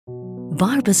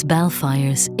Barbas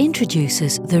Bellfires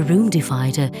introduces the room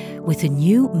divider with a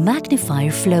new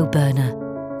MagniFire flow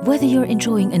burner. Whether you're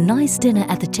enjoying a nice dinner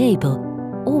at the table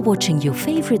or watching your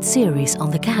favorite series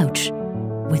on the couch,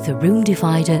 with the room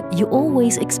divider you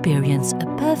always experience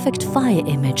a perfect fire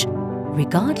image,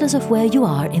 regardless of where you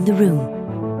are in the room.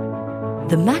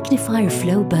 The MagniFire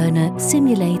flow burner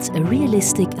simulates a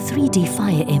realistic 3D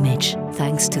fire image,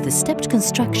 thanks to the stepped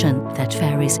construction that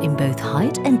varies in both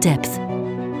height and depth.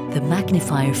 The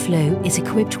MagniFire Flow is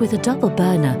equipped with a double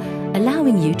burner,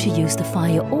 allowing you to use the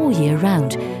fire all year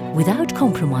round without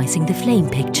compromising the flame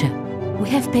picture. We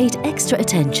have paid extra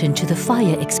attention to the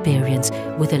fire experience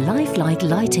with a lifelike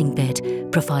lighting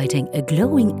bed, providing a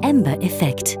glowing ember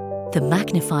effect. The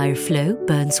MagniFire Flow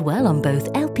burns well on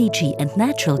both LPG and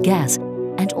natural gas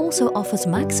and also offers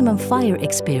maximum fire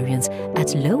experience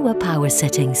at lower power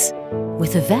settings.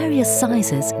 With the various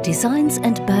sizes, designs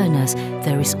and burners,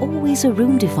 there is always a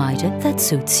room divider that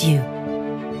suits you.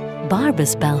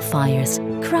 Barbas Bellfires,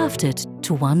 crafted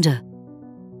to wonder.